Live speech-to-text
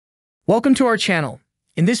Welcome to our channel.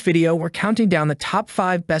 In this video, we're counting down the top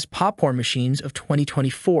 5 best popcorn machines of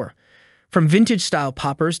 2024. From vintage-style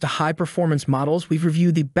poppers to high-performance models, we've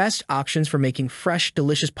reviewed the best options for making fresh,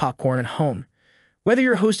 delicious popcorn at home. Whether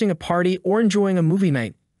you're hosting a party or enjoying a movie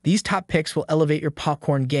night, these top picks will elevate your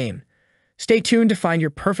popcorn game. Stay tuned to find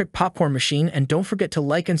your perfect popcorn machine, and don't forget to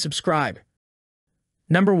like and subscribe.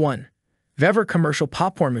 Number 1. Vevor Commercial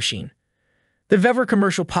Popcorn Machine. The Vevor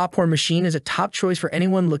Commercial Popcorn Machine is a top choice for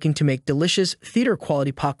anyone looking to make delicious,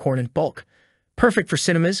 theater-quality popcorn in bulk. Perfect for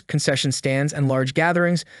cinemas, concession stands, and large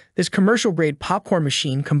gatherings, this commercial-grade popcorn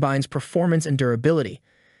machine combines performance and durability.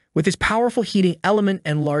 With its powerful heating element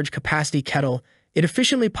and large-capacity kettle, it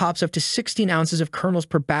efficiently pops up to 16 ounces of kernels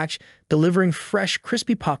per batch, delivering fresh,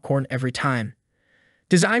 crispy popcorn every time.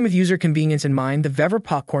 Designed with user convenience in mind, the Vevor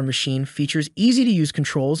popcorn machine features easy-to-use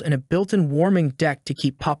controls and a built-in warming deck to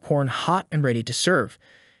keep popcorn hot and ready to serve.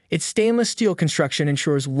 Its stainless steel construction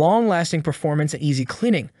ensures long-lasting performance and easy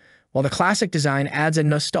cleaning, while the classic design adds a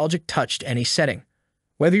nostalgic touch to any setting.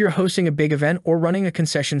 Whether you're hosting a big event or running a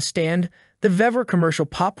concession stand, the Vevor Commercial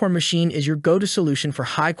Popcorn Machine is your go-to solution for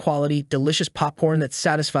high-quality, delicious popcorn that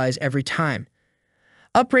satisfies every time.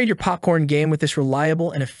 Upgrade your popcorn game with this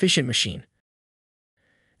reliable and efficient machine.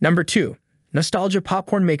 Number 2. Nostalgia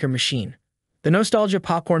Popcorn Maker Machine. The Nostalgia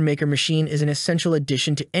Popcorn Maker Machine is an essential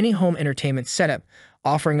addition to any home entertainment setup,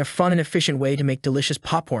 offering a fun and efficient way to make delicious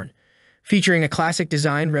popcorn. Featuring a classic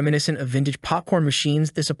design reminiscent of vintage popcorn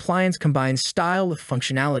machines, this appliance combines style with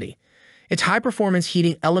functionality. Its high-performance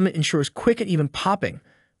heating element ensures quick and even popping,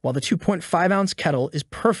 while the 2.5-ounce kettle is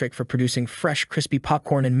perfect for producing fresh, crispy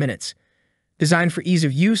popcorn in minutes. Designed for ease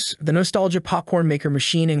of use, the Nostalgia Popcorn Maker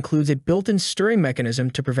Machine includes a built-in stirring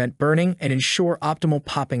mechanism to prevent burning and ensure optimal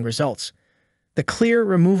popping results. The clear,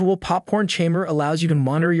 removable popcorn chamber allows you to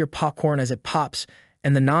monitor your popcorn as it pops,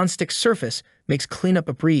 and the non-stick surface makes cleanup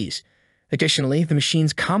a breeze. Additionally, the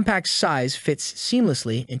machine's compact size fits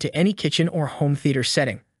seamlessly into any kitchen or home theater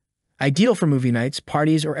setting. Ideal for movie nights,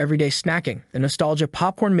 parties, or everyday snacking, the Nostalgia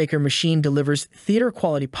Popcorn Maker Machine delivers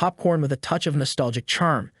theater-quality popcorn with a touch of nostalgic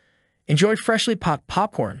charm. Enjoy freshly popped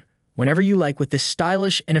popcorn whenever you like with this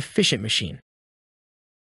stylish and efficient machine.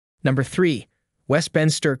 Number 3. West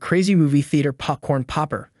Bend Stir Crazy Movie Theater Popcorn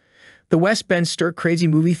Popper. The West Bend Stir Crazy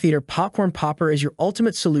Movie Theater Popcorn Popper is your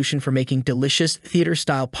ultimate solution for making delicious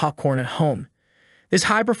theater-style popcorn at home. This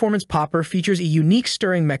high-performance popper features a unique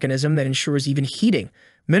stirring mechanism that ensures even heating,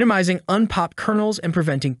 minimizing unpopped kernels and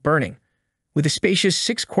preventing burning. With a spacious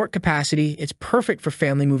 6-quart capacity, it's perfect for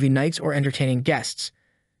family movie nights or entertaining guests.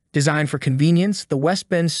 Designed for convenience, the West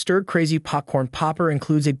Bend Stir Crazy Popcorn Popper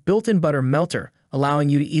includes a built-in butter melter, allowing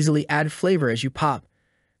you to easily add flavor as you pop.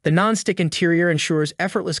 The non-stick interior ensures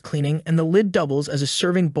effortless cleaning, and the lid doubles as a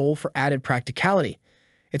serving bowl for added practicality.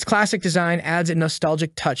 Its classic design adds a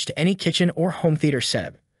nostalgic touch to any kitchen or home theater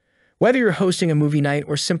setup. Whether you're hosting a movie night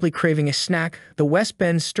or simply craving a snack, the West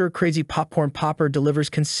Bend Stir Crazy Popcorn Popper delivers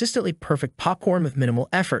consistently perfect popcorn with minimal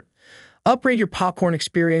effort. Upgrade your popcorn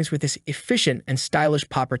experience with this efficient and stylish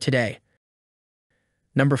popper today.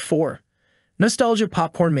 Number 4. Nostalgia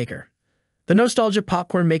Popcorn Maker. The Nostalgia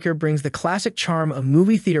Popcorn Maker brings the classic charm of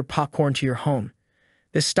movie theater popcorn to your home.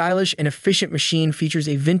 This stylish and efficient machine features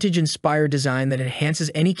a vintage-inspired design that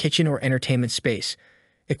enhances any kitchen or entertainment space.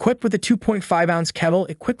 Equipped with a 2.5-ounce kettle,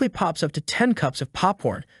 it quickly pops up to 10 cups of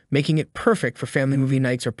popcorn, making it perfect for family movie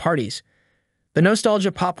nights or parties. The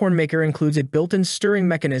Nostalgia Popcorn Maker includes a built-in stirring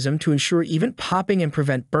mechanism to ensure even popping and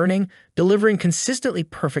prevent burning, delivering consistently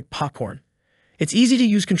perfect popcorn. Its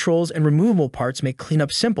easy-to-use controls and removable parts make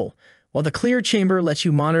cleanup simple, while the clear chamber lets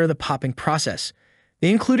you monitor the popping process. The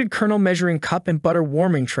included kernel measuring cup and butter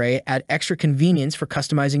warming tray add extra convenience for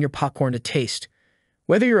customizing your popcorn to taste.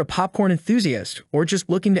 Whether you're a popcorn enthusiast or just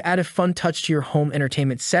looking to add a fun touch to your home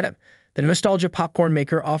entertainment setup, the Nostalgia Popcorn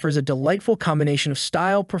Maker offers a delightful combination of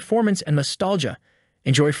style, performance, and nostalgia.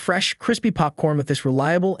 Enjoy fresh, crispy popcorn with this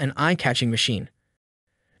reliable and eye-catching machine.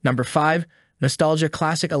 Number 5. Nostalgia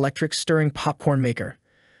Classic Electric Stirring Popcorn Maker.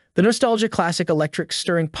 The Nostalgia Classic Electric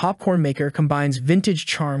Stirring Popcorn Maker combines vintage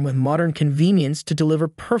charm with modern convenience to deliver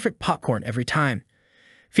perfect popcorn every time.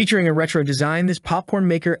 Featuring a retro design, this popcorn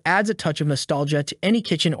maker adds a touch of nostalgia to any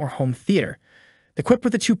kitchen or home theater. Equipped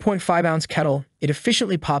with a 2.5-ounce kettle, it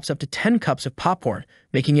efficiently pops up to 10 cups of popcorn,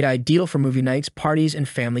 making it ideal for movie nights, parties, and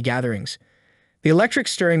family gatherings. The electric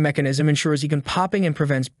stirring mechanism ensures even popping and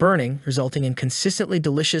prevents burning, resulting in consistently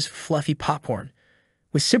delicious, fluffy popcorn.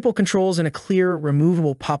 With simple controls and a clear,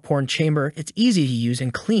 removable popcorn chamber, it's easy to use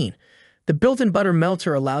and clean. The built-in butter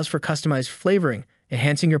melter allows for customized flavoring,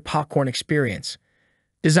 enhancing your popcorn experience.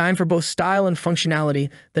 Designed for both style and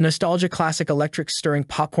functionality, the Nostalgia Classic Electric Stirring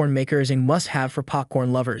Popcorn Maker is a must-have for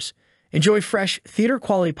popcorn lovers. Enjoy fresh,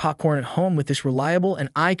 theater-quality popcorn at home with this reliable and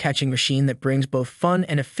eye-catching machine that brings both fun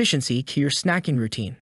and efficiency to your snacking routine.